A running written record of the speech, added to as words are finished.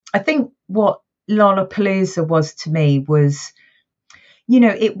I think what Lollapalooza was to me was,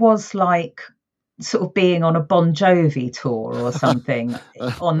 it was like sort of being on a Bon Jovi tour or something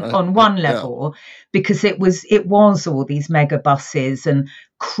Right. on one Yeah. level, because it was all these mega buses and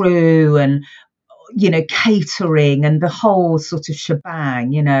crew and catering and the whole sort of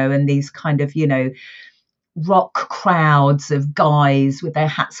shebang, and these kind of rock crowds of guys with their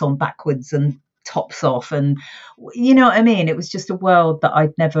hats on backwards and tops off, and you know what I mean. It was just a world that I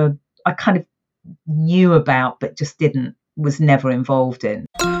kind of knew about but just was never involved in.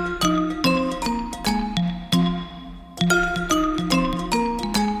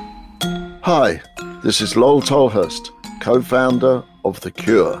 Hi, this is Lowell Tolhurst, co-founder of The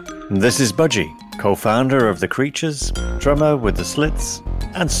Cure. This is Budgie, co-founder of The Creatures, drummer with The Slits,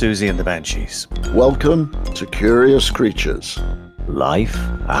 and Susie and the Banshees. Welcome to Curious Creatures. Life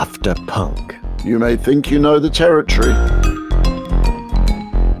after punk. You may think you know the territory,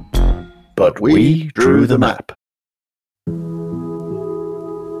 but we drew the map.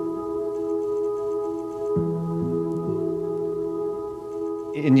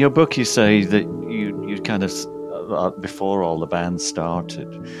 In your book, you say that you kind of, before all the bands started,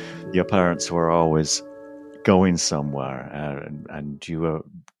 your parents were always going somewhere, and you were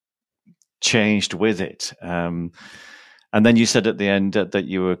changed with it. And then you said at the end that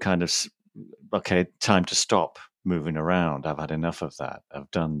you were kind of, okay, time to stop moving around. I've had enough of that.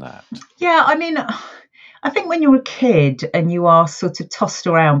 I've done that. Yeah, I mean, I think when you're a kid and you are sort of tossed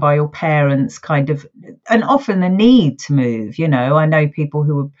around by your parents, kind of, and often a need to move, I know people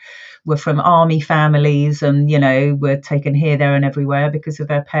who were from army families and, were taken here, there and everywhere because of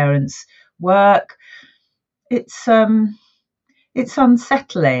their parents' work. It's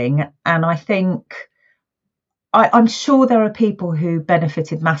unsettling. And I think, I'm sure there are people who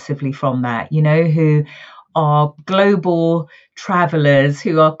benefited massively from that, who are global travelers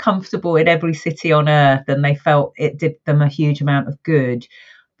who are comfortable in every city on earth, and they felt it did them a huge amount of good.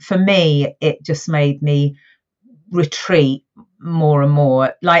 For me, it just made me retreat more and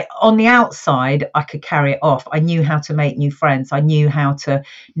more. Like on the outside, I could carry it off. I knew how to make new friends. I knew how to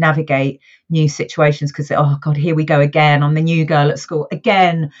navigate new situations because, oh God, here we go again. I'm the new girl at school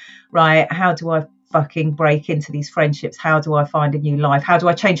again, right? How do I fucking break into these friendships? How do I find a new life? How do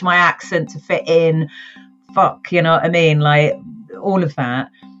I change my accent to fit in? Fuck, you know what I mean? Like all of that.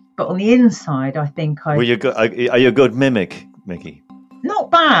 But on the inside, I think Are you a good mimic, Miki?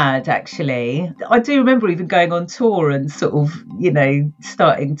 Not bad, actually. I do remember even going on tour and sort of,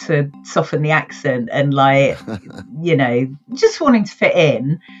 starting to soften the accent and like, just wanting to fit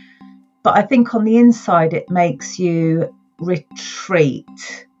in. But I think on the inside, it makes you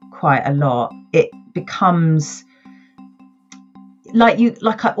retreat quite a lot. It becomes like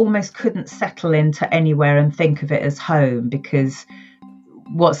I almost couldn't settle into anywhere and think of it as home, because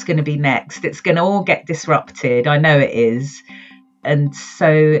what's going to be next? It's going to all get disrupted. I know it is. And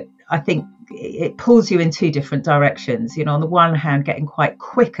so I think it pulls you in two different directions. On the one hand, getting quite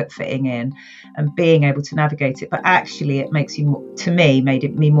quick at fitting in and being able to navigate it. But actually, it makes you, to me,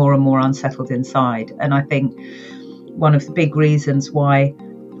 made me more and more unsettled inside. And I think one of the big reasons why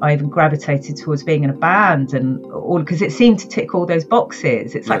I even gravitated towards being in a band and all, because it seemed to tick all those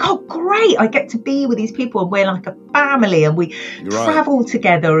boxes. It's like, oh, great, I get to be with these people and we're like a family and we travel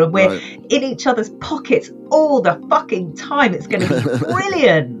together and we're in each other's pockets all the fucking time. It's going to be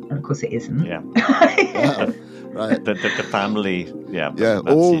brilliant. And of course it isn't. Yeah. Right. The family. Yeah. Yeah.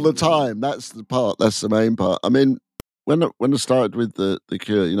 All the time. That's the part. That's the main part. I mean, when I started with the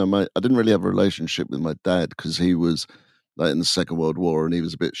Cure, I didn't really have a relationship with my dad because he was like in the Second World War and he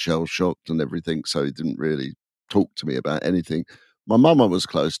was a bit shell shocked and everything, so he didn't really talk to me about anything. My mum I was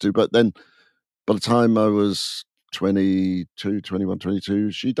close to, but then by the time I was 22,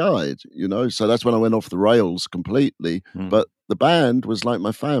 she died, so that's when I went off the rails completely. But the band was like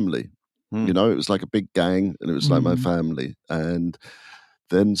my family. It was like a big gang and it was like my family. And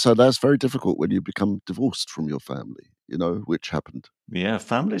then so that's very difficult when you become divorced from your family, which happened. Yeah,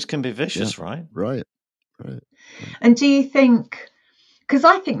 families can be vicious, right? Right. And do you think, because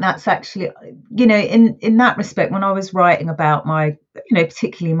I think that's actually, in that respect, when I was writing about my,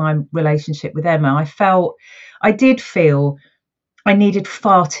 particularly my relationship with Emma, I did feel I needed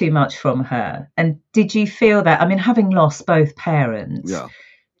far too much from her. And did you feel that? I mean, having lost both parents, do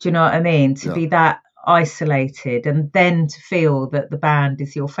you know what I mean? To be that isolated and then to feel that the band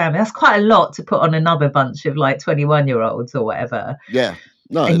is your family. That's quite a lot to put on another bunch of like 21-year-olds or whatever. Yeah.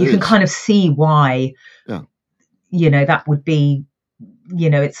 No, and you can kind of see why, that would be,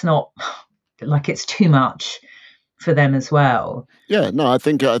 it's not like it's too much for them as well. Yeah, no, I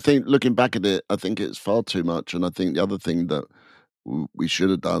think looking back at it, I think it's far too much. And I think the other thing that we should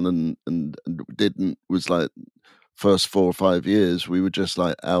have done and didn't was like first 4 or 5 years we were just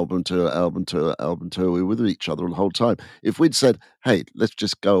like album tour. We were with each other the whole time. If we'd said, hey, let's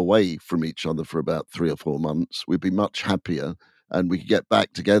just go away from each other for about 3 or 4 months, we'd be much happier and we could get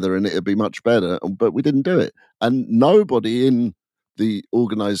back together and it'd be much better. But we didn't do it. And nobody in the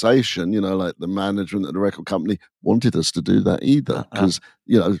organization, like the management of the record company, wanted us to do that either, because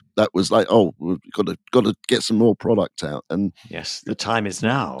that was like, oh, we've got to get some more product out. And yes, the time is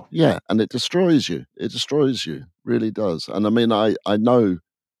now. Yeah, and it destroys you. Really does. And I mean, I know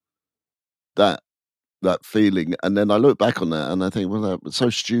that feeling, and then I look back on that and I think, well, that was so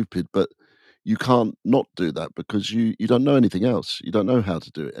stupid, but you can't not do that because you don't know anything else. You don't know how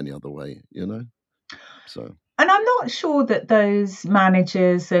to do it any other way, So. And I'm not sure that those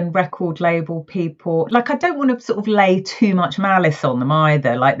managers and record label people, like, I don't want to sort of lay too much malice on them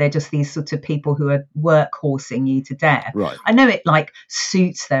either. Like, they're just these sort of people who are workhorsing you to death. Right. I know it like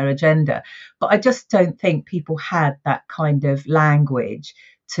suits their agenda, but I just don't think people had that kind of language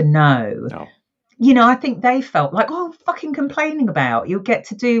to know. No. I think they felt like, oh, fucking complaining about. You'll get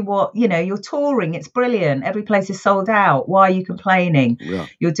to do what, you're touring. It's brilliant. Every place is sold out. Why are you complaining? Yeah.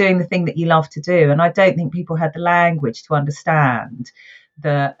 You're doing the thing that you love to do. And I don't think people had the language to understand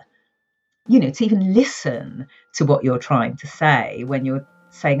that, to even listen to what you're trying to say when you're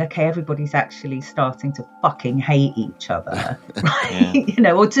saying, okay, everybody's actually starting to fucking hate each other, right?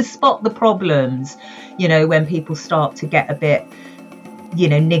 Or to spot the problems, when people start to get a bit,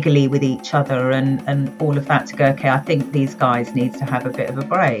 niggly with each other and all of that, to go, okay, I think these guys need to have a bit of a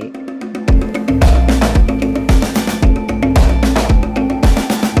break.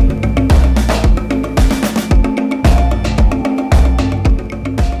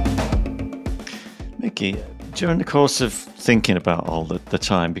 Miki, during the course of thinking about all the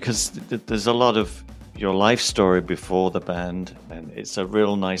time, because there's a lot of your life story before the band, and it's a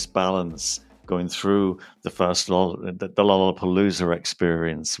real nice balance going through the first the Lollapalooza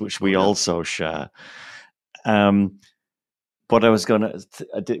experience, which we also share. But I was going to,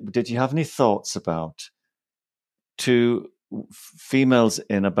 did you have any thoughts about two females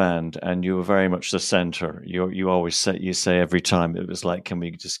in a band, and you were very much the center? You always say every time, it was like, can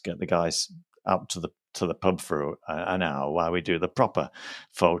we just get the guys out to the pub for an hour while we do the proper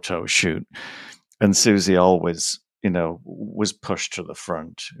photo shoot? And Susie always, was pushed to the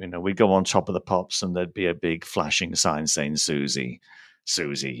front. We'd go on top of the pops and there'd be a big flashing sign saying Susie,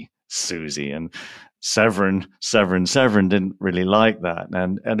 Susie, Susie. And Severin didn't really like that.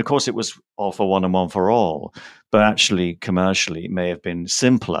 And of course it was all for one and one for all, but actually commercially it may have been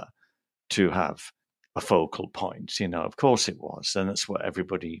simpler to have a focal point. Of course it was. And that's what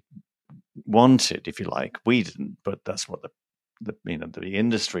everybody wanted, if you like. We didn't, but that's what the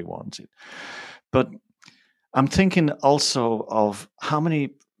industry wanted. But I'm thinking also of how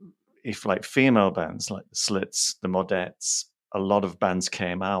many, if like female bands like the Slits, the Modettes, a lot of bands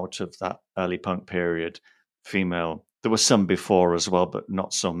came out of that early punk period, female. There were some before as well, but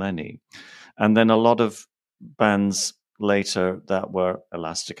not so many. And then a lot of bands later that were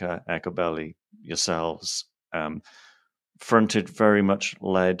Elastica, Echobelly, yourselves, fronted very much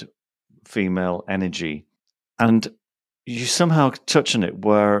led female energy. And you somehow touch on it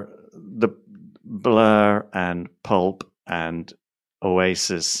where the Blur and Pulp and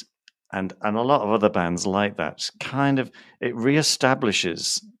Oasis and a lot of other bands like that, kind of, it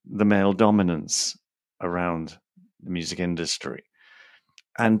reestablishes the male dominance around the music industry.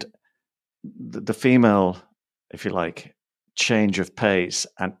 And the female, if you like, change of pace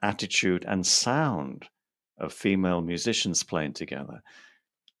and attitude and sound of female musicians playing together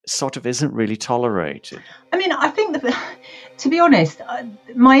sort of isn't really tolerated. I mean, I think that, to be honest,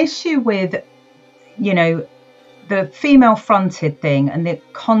 my issue with, the female fronted thing and the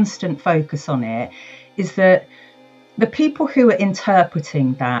constant focus on it is that the people who are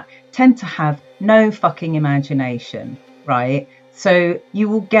interpreting that tend to have no fucking imagination, right? So you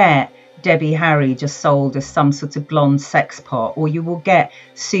will get Debbie Harry just sold as some sort of blonde sex pot, or you will get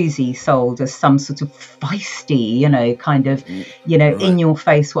Susie sold as some sort of feisty, kind of, right, in your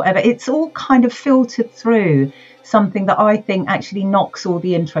face, whatever. It's all kind of filtered through something that I think actually knocks all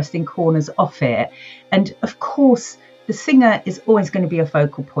the interesting corners off it. And of course, the singer is always going to be a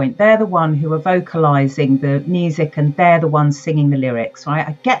focal point. They're the one who are vocalizing the music and they're the ones singing the lyrics, right?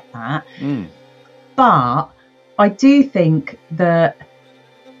 I get that. But I do think that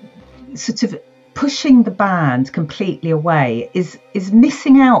sort of pushing the band completely away is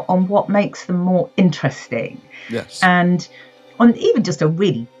missing out on what makes them more interesting. Yes. And on even just a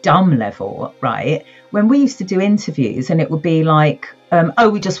really dumb level, right? When we used to do interviews and it would be like,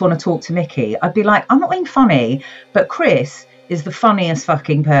 we just want to talk to Miki, I'd be like, I'm not being funny, but Chris is the funniest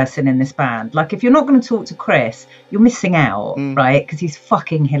fucking person in this band. Like, if you're not going to talk to Chris, you're missing out, right? Because he's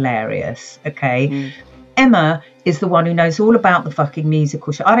fucking hilarious, okay? Emma is the one who knows all about the fucking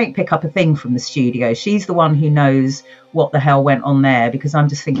musical show. I don't pick up a thing from the studio. She's the one who knows what the hell went on there, because I'm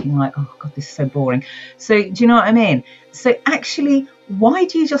just thinking like, oh God, this is so boring. So do you know what I mean? So actually, why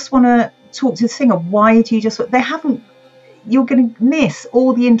do you just want to talk to the singer? Why do you just, you're going to miss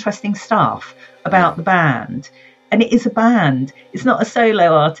all the interesting stuff about the band. And it is a band. It's not a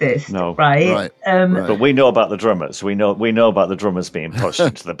solo artist, no, right? But we know about the drummers. We know about the drummers being pushed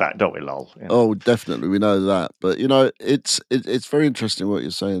into the back, don't we, lol? You know? Oh, definitely, we know that. But you know, it's very interesting what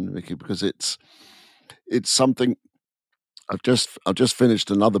you're saying, Miki, because it's something. I've just finished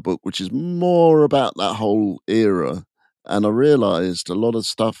another book which is more about that whole era, and I realised a lot of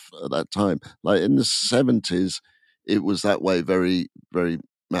stuff at that time, like in the 70s, it was that way, very very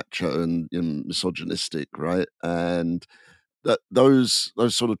macho and misogynistic, right? And that those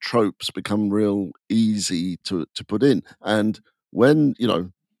sort of tropes become real easy to put in. And when, you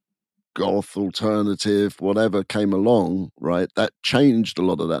know, goth, alternative, whatever came along, right, that changed a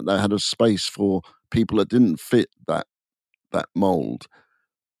lot of that. They had a space for people that didn't fit that mold.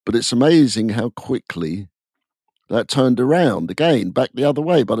 But it's amazing how quickly that turned around again, back the other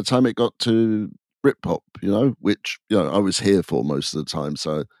way by the time it got to Britpop, you know, which, you know, I was here for most of the time,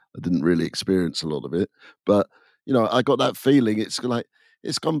 so I didn't really experience a lot of it. But, you know, I got that feeling it's like,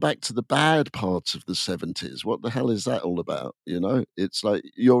 it's gone back to the bad parts of the 70s. What the hell is that all about? You know, it's like,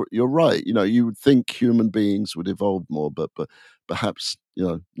 you're right. You know, you would think human beings would evolve more, but perhaps, you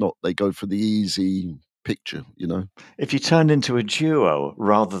know, not. They go for the easy picture, you know. If you turned into a duo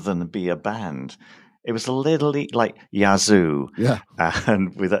rather than be a band, it was a little like Yazoo,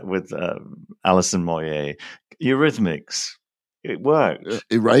 and with Alison Moyet, Eurythmics, it worked.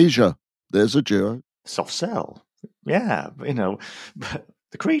 Erasure, there's a duo. Soft Cell, yeah, you know,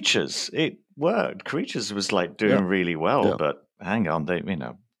 the Creatures, it worked. Creatures was like doing really well, but hang on, they, you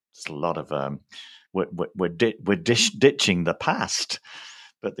know, it's a lot of we're ditching the past,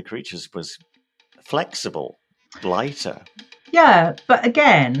 but the Creatures was flexible, lighter. Yeah, but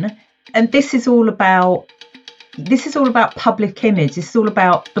again, and this is all about public image. This is all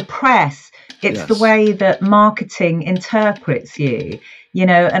about the press. It's the way that marketing interprets you, you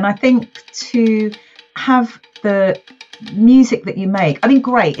know. And I think to have the music that you make, I mean,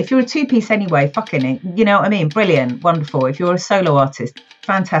 great. If you're a two-piece anyway, fucking, you know what I mean? Brilliant, wonderful. If you're a solo artist,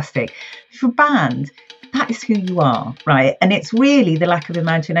 fantastic. If you're a band, that is who you are, right? And it's really the lack of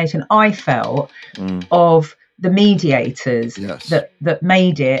imagination I felt of the mediators that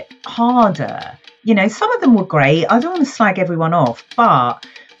made it harder. You know, some of them were great. I don't want to slag everyone off, but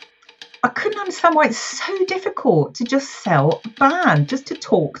I couldn't understand why it's so difficult to just sell a band, just to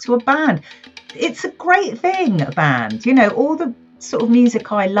talk to a band. It's a great thing, a band. You know, all the sort of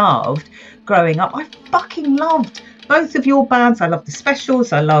music I loved growing up, I fucking loved both of your bands. I loved the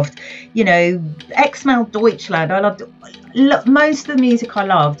Specials. I loved, you know, Ex-Mal Deutschland. I loved most of the music I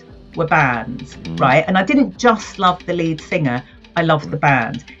loved were bands, right? And I didn't just love the lead singer. I loved the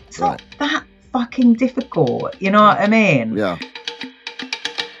band. It's not that fucking difficult. You know what I mean? Yeah.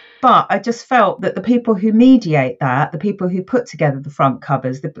 But I just felt that the people who mediate that, the people who put together the front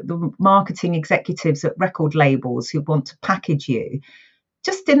covers, the marketing executives at record labels who want to package you,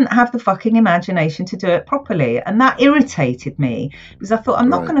 just didn't have the fucking imagination to do it properly. And that irritated me, because I thought, I'm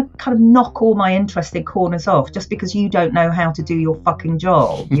not going to kind of knock all my interesting corners off just because you don't know how to do your fucking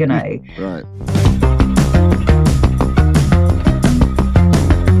job, you know. Right.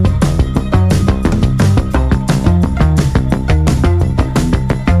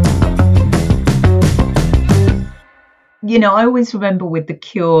 You know, I always remember with The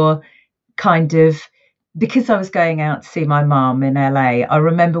Cure, kind of, because I was going out to see my mum in LA, I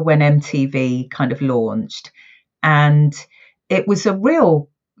remember when MTV kind of launched, and it was a real,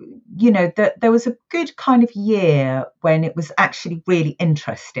 you know, that there was a good kind of year when it was actually really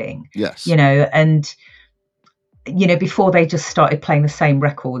interesting. Yes. You know, and, you know, before they just started playing the same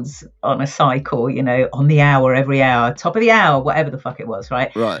records on a cycle, you know, on the hour, every hour, top of the hour, whatever the fuck it was,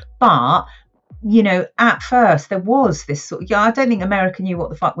 right? Right. But you know, at first there was this sort of, I don't think America knew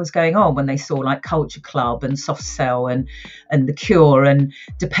what the fuck was going on when they saw like Culture Club and Soft Cell and The Cure and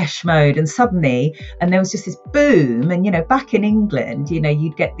Depeche Mode, and suddenly, and there was just this boom. And, you know, back in England, you know,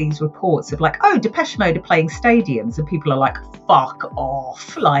 you'd get these reports of like, oh, Depeche Mode are playing stadiums, and people are like, fuck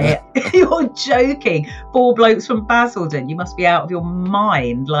off, like, you're joking, 4 blokes from Basildon, you must be out of your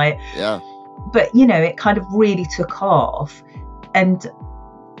mind, like. Yeah. But, you know, it kind of really took off. And,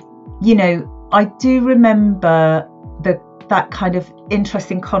 you know, I do remember that kind of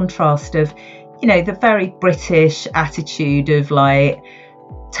interesting contrast of, you know, the very British attitude of like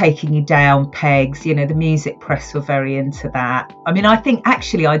taking you down pegs. You know, the music press were very into that. I mean, I think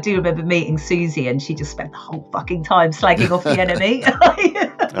actually I do remember meeting Susie and she just spent the whole fucking time slagging off the Enemy.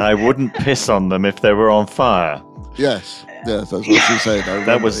 I wouldn't piss on them if they were on fire. Yes, that's what she said.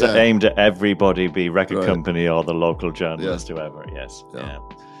 That was aimed at everybody, be Record Company or the local journalist, whoever. Yes. Yeah.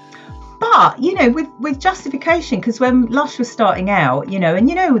 But, you know, with Justification, because when Lush was starting out, you know, and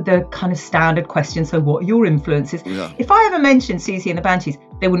you know the kind of standard question, so what are your influences? Yeah. If I ever mentioned Susie and the Banshees,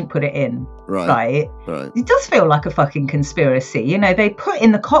 they wouldn't put it in. Right. It does feel like a fucking conspiracy. You know, they put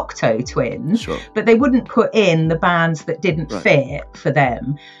in the Cocteau Twins, but they wouldn't put in the bands that didn't fit for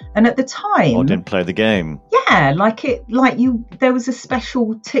them. And at the time, or didn't play the game. Yeah, there was a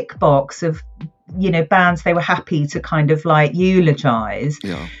special tick box of, you know, bands they were happy to kind of like eulogize.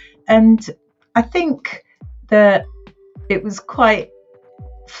 Yeah. And I think that it was quite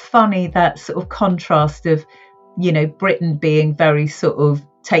funny, that sort of contrast of, you know, Britain being very sort of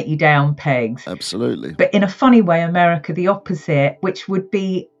take you down pegs. Absolutely. But in a funny way, America the opposite, which would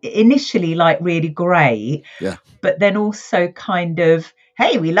be initially like really great. Yeah. But then also kind of,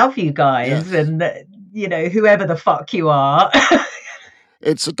 hey, we love you guys. Yes. And, you know, whoever the fuck you are.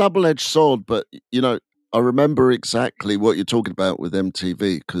 It's a double-edged sword, but, you know, I remember exactly what you're talking about with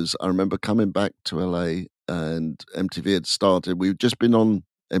MTV, because I remember coming back to LA and MTV had started. We'd just been on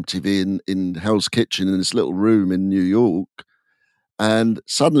MTV in Hell's Kitchen in this little room in New York. And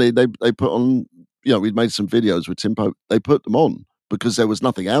suddenly they put on, you know, we'd made some videos with Tim Pope. They put them on because there was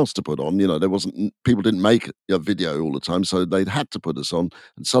nothing else to put on. You know, people didn't make a video all the time, so they'd had to put us on.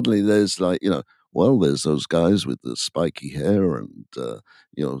 And suddenly there's like, you know, well, there's those guys with the spiky hair and,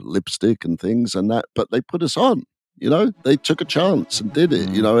 you know, lipstick and things and that, but they put us on, you know, they took a chance and did it,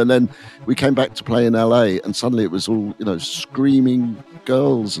 you know, and then we came back to play in LA and suddenly it was all, you know, screaming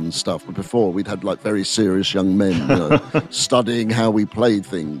girls and stuff. But before we'd had like very serious young men, you know, studying how we played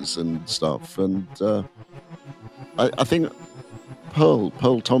things and stuff. And I think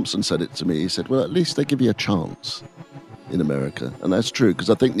Pearl Thompson said it to me. He said, well, at least they give you a chance in America. And that's true, because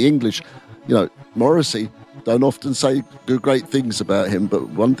I think the English, you know, Morrissey don't often say great things about him, but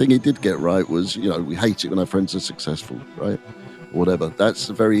one thing he did get right was, you know, we hate it when our friends are successful, right? Or whatever. That's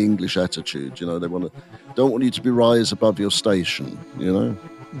a very English attitude, you know. They don't want you to be rise above your station, you know.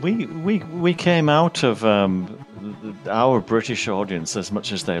 We came out of our British audience, as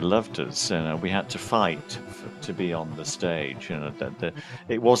much as they loved us, you know, we had to fight to be on the stage. You know,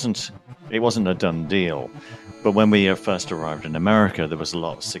 it wasn't a done deal. But when we first arrived in America, there was a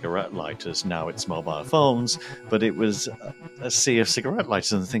lot of cigarette lighters. Now it's mobile phones, but it was a sea of cigarette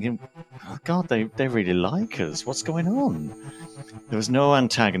lighters. And thinking, oh God, they really like us. What's going on? There was no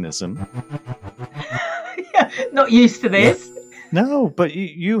antagonism. Yeah, not used to this. No, but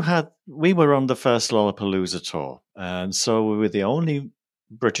we were on the first Lollapalooza tour, and so we were the only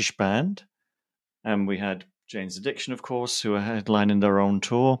British band, and we had Jane's Addiction, of course, who were headlining their own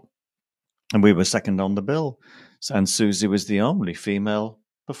tour, and we were second on the bill, and Susie was the only female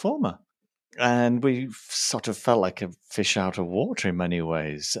performer, and we sort of felt like a fish out of water in many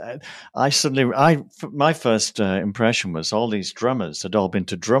ways. My first impression was all these drummers had all been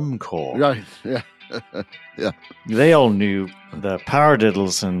to drum corps. Right, yeah. Yeah, they all knew the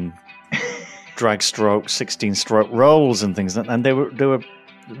paradiddles and drag stroke, 16-stroke rolls and things, and they were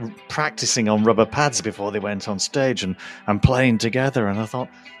practicing on rubber pads before they went on stage and playing together. And I thought,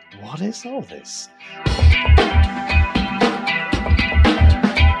 what is all this?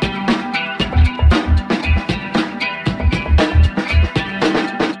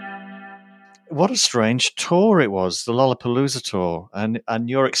 What a strange tour it was, the Lollapalooza tour, and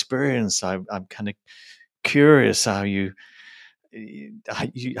your experience. I'm kind of curious how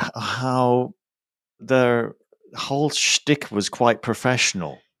their whole shtick was quite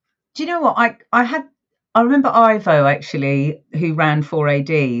professional. Do you know what I remember Ivo, actually, who ran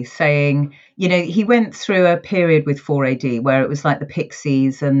 4AD, saying, you know, he went through a period with 4AD where it was like the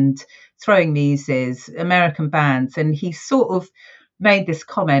Pixies and Throwing Muses, American bands, and he sort of made this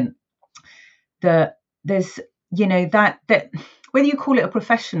comment that there's, you know, that whether you call it a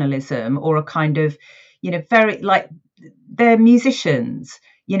professionalism or a kind of, you know, very like they're musicians,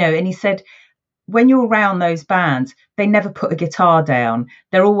 you know, and he said, when you're around those bands, they never put a guitar down.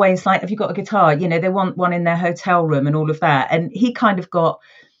 They're always like, have you got a guitar? You know, they want one in their hotel room and all of that. And he kind of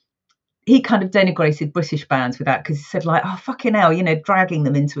denigrated British bands with that, because he said like, oh, fucking hell, you know, dragging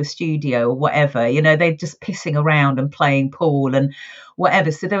them into a studio or whatever, you know, they're just pissing around and playing pool and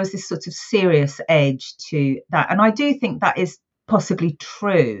whatever. So there was this sort of serious edge to that. And I do think that is possibly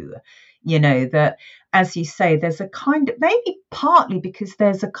true, you know, that as you say, there's a kind of, maybe partly because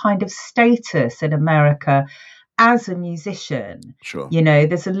there's a kind of status in America as a musician. Sure.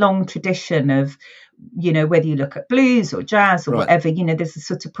 There's a long tradition of, whether you look at blues or jazz or whatever, there's a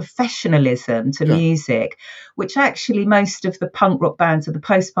sort of professionalism to music, which actually most of the punk rock bands or the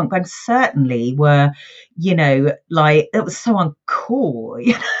post-punk bands certainly were, like, it was so uncool,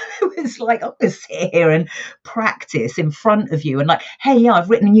 It was like, I'm going to sit here and practice in front of you and like, hey, yeah, I've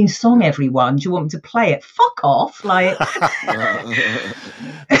written a new song, everyone. Do you want me to play it? Fuck off. Like,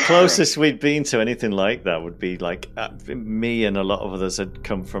 the closest we'd been to anything like that would be like me and a lot of others had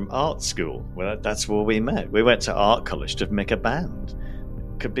come from art school. Well, that's where we met. We went to art college to make a band.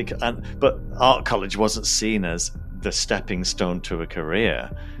 But art college wasn't seen as the stepping stone to a career.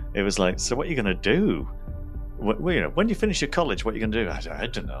 It was like, so what are you going to do? When you finish your college, what are you going to do? I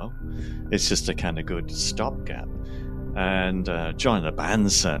don't know. It's just a kind of good stopgap. And joining a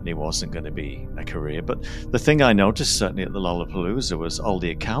band certainly wasn't going to be a career. But the thing I noticed certainly at the Lollapalooza was all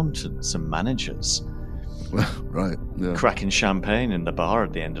the accountants and managers right, yeah. cracking champagne in the bar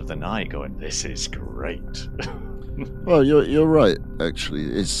at the end of the night going, this is great. Well, you're right, actually.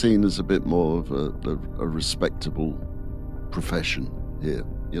 It's seen as a bit more of a respectable profession here,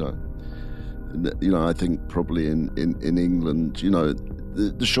 I think probably in England,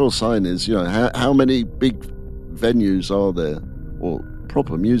 the sure sign is, how many big venues are there, or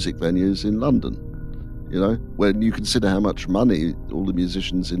proper music venues in London, when you consider how much money all the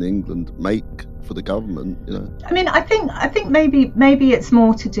musicians in England make for the government, I mean, I think maybe it's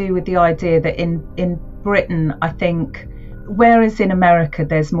more to do with the idea that in Britain, I think, whereas in America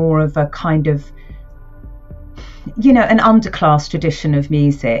there's more of a kind of, an underclass tradition of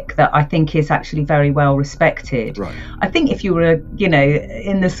music that I think is actually very well respected. Right. I think if you were,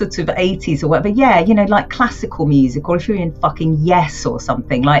 in the sort of 80s or whatever, like classical music, or if you're in fucking Yes or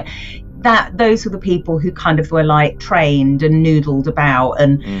something like that, those were the people who kind of were like trained and noodled about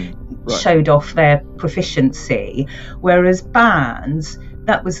and showed off their proficiency. Whereas bands,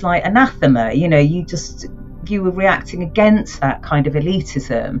 that was like anathema, you were reacting against that kind of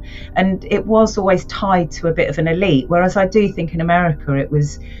elitism, and it was always tied to a bit of an elite, whereas I do think in America it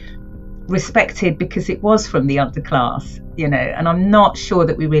was respected because it was from the underclass, and I'm not sure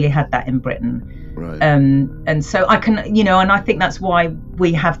that we really had that in Britain. Right. And so I can, and I think that's why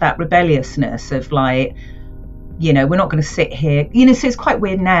we have that rebelliousness of like, we're not going to sit here, so it's quite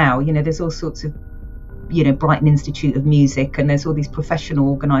weird now, there's all sorts of, Brighton Institute of Music, and there's all these professional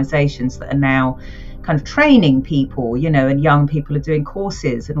organisations that are now kind of training people, and young people are doing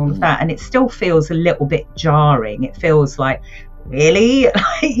courses and all of that, and it still feels a little bit jarring. It feels like, really,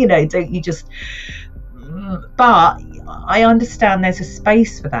 don't you just? But I understand there's a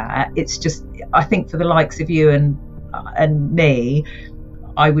space for that. It's just, I think for the likes of you and me,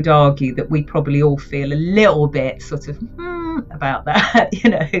 I would argue that we probably all feel a little bit sort of about that,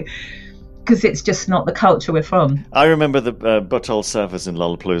 because it's just not the culture we're from. I remember the butthole surfers in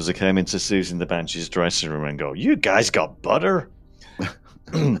Lollapalooza came into Susan the Banshee's dressing room and go, "You guys got butter?"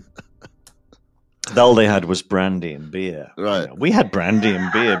 All they had was brandy and beer. Right. We had brandy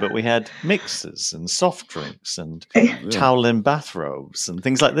and beer, but we had mixers and soft drinks and towel and bathrobes and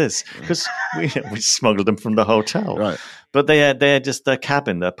things like this because we smuggled them from the hotel. Right. But they had just their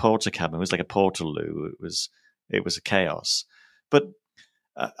cabin, their porter cabin. It was like a portaloo. It was a chaos. But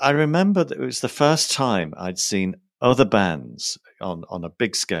I remember that it was the first time I'd seen other bands on a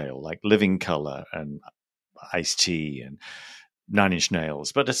big scale, like Living Colour and Ice-T and Nine Inch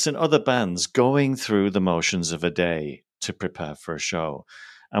Nails, but it's in other bands going through the motions of a day to prepare for a show.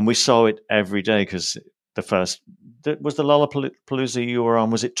 And we saw it every day because was the Lollapalooza you were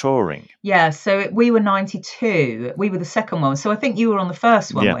on, was it touring? Yeah, so we were 92. We were the second one. So I think you were on the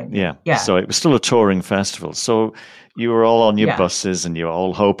first one, weren't you? Yeah. So it was still a touring festival. So you were all on your buses and you were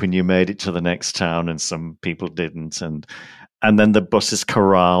all hoping you made it to the next town, and some people didn't. And then the buses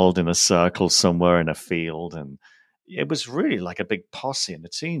corralled in a circle somewhere in a field, and it was really like a big posse in a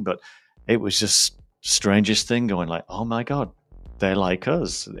team, but it was just strangest thing going like, oh my God, they're like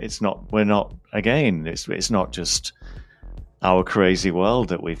us. We're not just our crazy world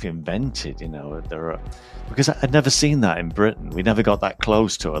that we've invented, because I'd never seen that in Britain. We never got that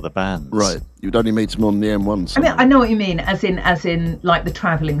close to other bands. Right. You'd only meet them on the M1 somewhere. I mean, I know what you mean, as in like the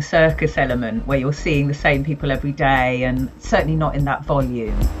travelling circus element where you're seeing the same people every day, and certainly not in that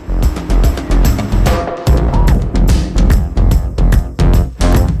volume.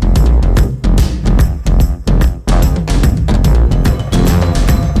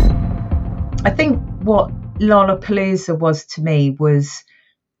 I think what Lollapalooza was to me was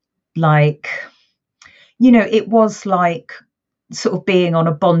like, it was like sort of being on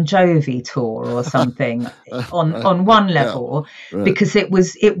a Bon Jovi tour or something on one level, because it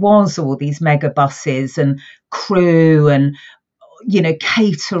was all these mega buses and crew and, you know,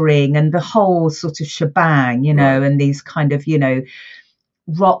 catering and the whole sort of shebang, you know, and these kind of, you know,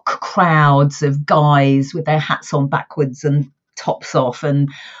 rock crowds of guys with their hats on backwards and tops off, and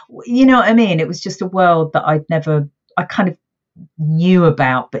you know what I mean. It was just a world that I kind of knew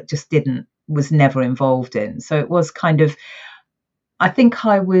about, but just was never involved in. So it was kind of, I think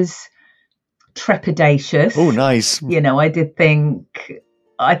I was trepidatious. Oh, nice. You know, I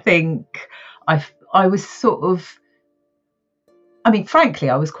was sort of, I mean, frankly,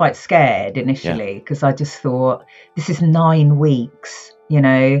 I was quite scared initially, because I just thought, this is 9 weeks, you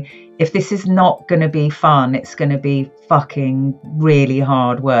know, if this is not going to be fun, it's going to be fucking really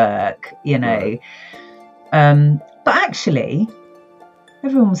hard work, you know. But actually,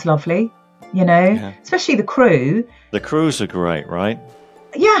 everyone was lovely, you know, especially the crew. The crews are great, right?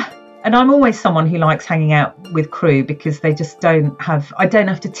 Yeah. And I'm always someone who likes hanging out with crew, because they just I don't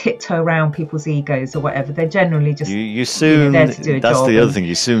have to tiptoe around people's egos or whatever. They're generally just you soon, there to do a job. That's the other thing.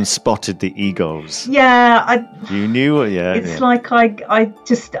 You soon spotted the egos. Yeah. You knew it, yeah. It's like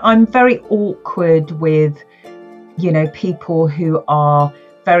I'm very awkward with, you know, people who are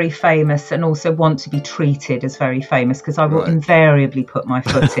very famous and also want to be treated as very famous, because I will invariably put my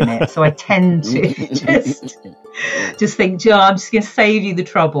foot in it. So I tend to just think, Joe, I'm just going to save you the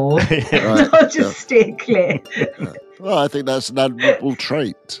trouble. I'll just steer clear. Well, I think that's an admirable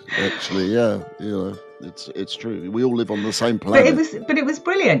trait, actually. Yeah, you know, it's true. We all live on the same planet. But it was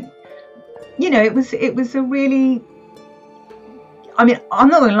brilliant. You know, it was a really, I mean, I'm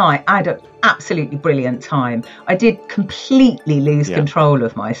not going to lie, I had an absolutely brilliant time. I did completely lose control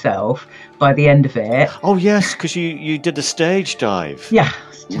of myself by the end of it. Oh, yes, because you did a stage dive. Yeah.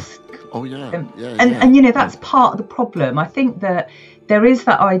 Just, and you know, that's part of the problem. I think that there is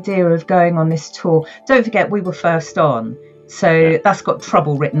that idea of going on this tour. Don't forget, we were first on. So that's got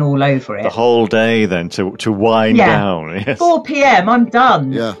trouble written all over it. The whole day then to wind down. Yes. 4 p.m, I'm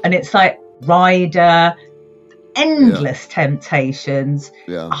done. Yeah. And it's like rider, endless temptations,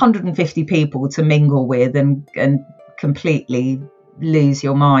 150 people to mingle with and completely lose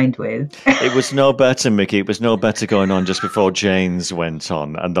your mind with. It was no better, Miki. It was no better going on just before Jane's went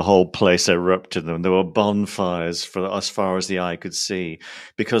on and the whole place erupted, and there were bonfires for as far as the eye could see,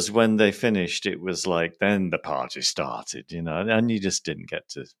 because when they finished, it was like then the party started, you know, and you just didn't get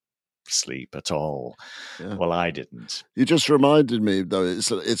to sleep at all. Well, I didn't. You just reminded me, though,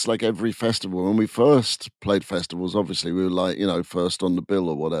 it's like every festival. When we first played festivals, obviously we were like, you know, first on the bill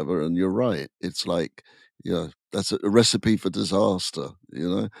or whatever, and you're right, it's like, that's a recipe for disaster, you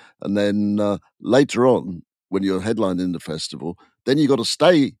know. And then later on, when you're headlining the festival, then you got to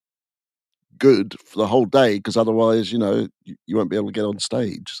stay good for the whole day, because otherwise, you know, you won't be able to get on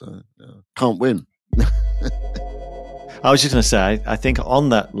stage. So can't win. I was just going to say, I think on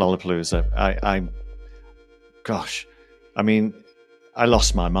that Lollapalooza, I mean, I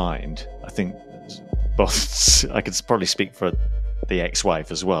lost my mind. I think both, I could probably speak for the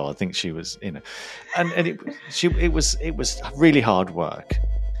ex-wife as well. I think she was, you know, and it was really hard work,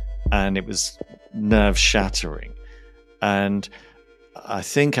 and it was nerve shattering, and I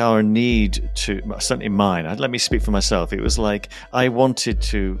think our need to, certainly mine, let me speak for myself, it was like I wanted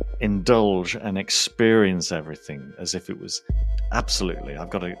to indulge and experience everything as if it was absolutely,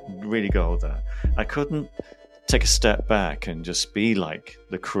 I've got to really go there. I couldn't take a step back and just be like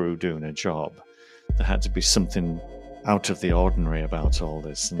the crew doing a job. There had to be something out of the ordinary about all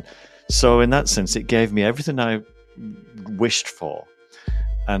this. And so in that sense, it gave me everything I wished for.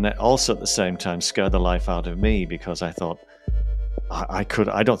 And it also at the same time scared the life out of me, because I thought, I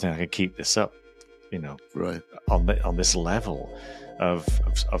don't think I could keep this up, you know, right, on this level of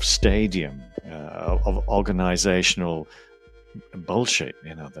stadium, of organizational bullshit,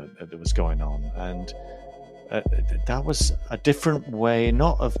 you know, that was going on. And that was a different way,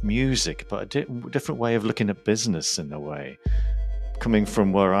 not of music, but a different way of looking at business in a way. Coming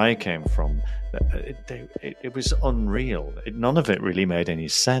from where I came from, it was unreal. None of it really made any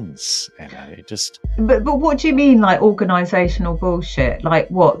sense. You know, it just. But what do you mean, like organisational bullshit? Like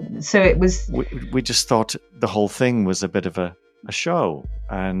what? So it was. We just thought the whole thing was a bit of a show,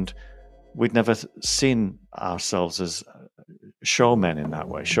 and we'd never seen ourselves as showmen in that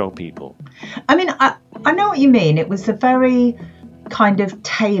way, show people. I mean, I know what you mean. It was a very kind of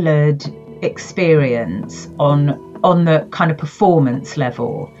tailored experience on the kind of performance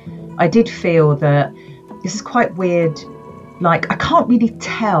level. I did feel that this is quite weird. Like, I can't really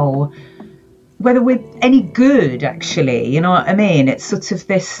tell whether we're any good, actually. You know what I mean? It's sort of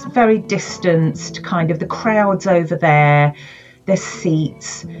this very distanced kind of, the crowd's over there. there's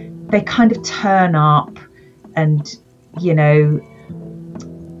seats, they kind of turn up, and you know,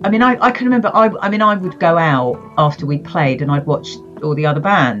 I mean, I can remember, I would go out after we played and I'd watch all the other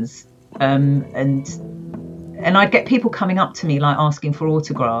bands, and I'd get people coming up to me like asking for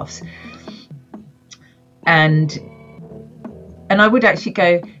autographs, and I would actually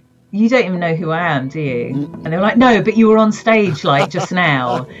go, you don't even know who I am, do you? And they were like, no, but you were on stage like just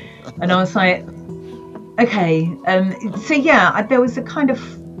now. And I was like, okay. So yeah, there was a kind of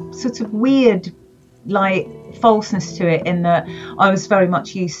sort of weird like falseness to it, in that I was very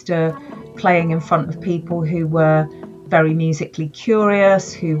much used to playing in front of people who were very musically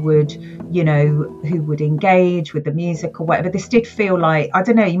curious, who would engage with the music or whatever. This did feel like, I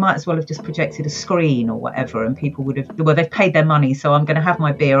don't know, you might as well have just projected a screen or whatever, and people would have, well, they've paid their money, so I'm going to have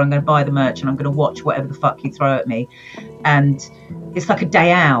my beer, I'm going to buy the merch, and I'm going to watch whatever the fuck you throw at me. And it's like a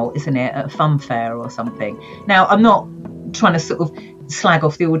day out, isn't it, at a fun fair or something. Now, I'm not trying to sort of slag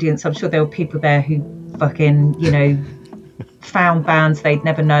off the audience. I'm sure there were people there who fucking, you know, found bands they'd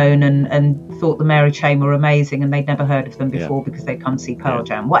never known and thought the Mary Chain were amazing, and they'd never heard of them before because they'd come see Pearl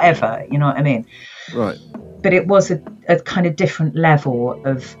Jam, whatever, you know what I mean? Right. But it was a kind of different level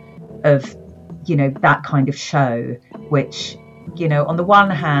of you know, that kind of show, which, you know, on the one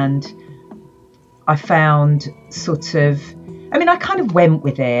hand, I found sort of, I mean, I kind of went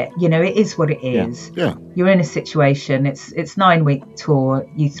with it, you know, it is what it is. Yeah. You're in a situation, it's 9-week tour,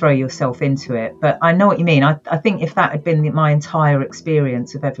 you throw yourself into it. But I know what you mean. I think if that had been my entire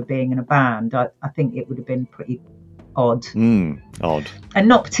experience of ever being in a band, I think it would have been pretty odd. Odd. And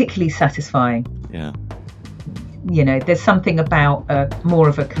not particularly satisfying. Yeah. You know, there's something about more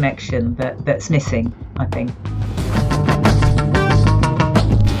of a connection that's missing, I think.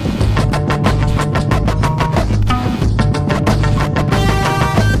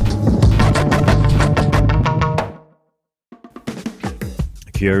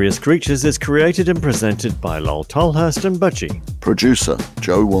 Curious Creatures is created and presented by Lol Tolhurst and Budgie. Producer,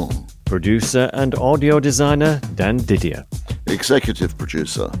 Joe Wong. Producer and audio designer, Dan Didier. Executive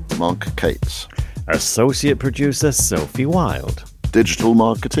producer, Mark Cates. Associate producer, Sophie Wilde. Digital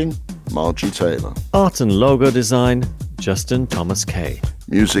marketing, Margie Taylor. Art and logo design, Justin Thomas Kay.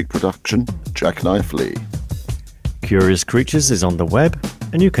 Music production, Jackknife Lee. Curious Creatures is on the web,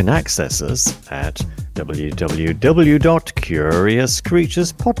 and you can access us at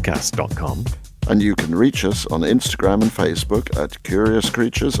www.curiouscreaturespodcast.com. And you can reach us on Instagram and Facebook at Curious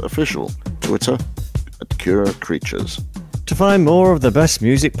Creatures Official, Twitter at Cure Creatures. To find more of the best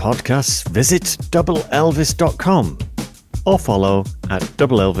music podcasts, visit doubleelvis.com or follow at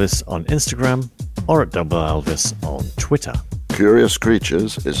Double Elvis on Instagram or at Double Elvis on Twitter. Curious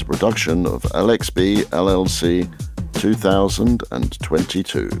Creatures is a production of LXB LLC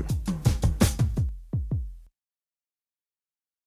 2022.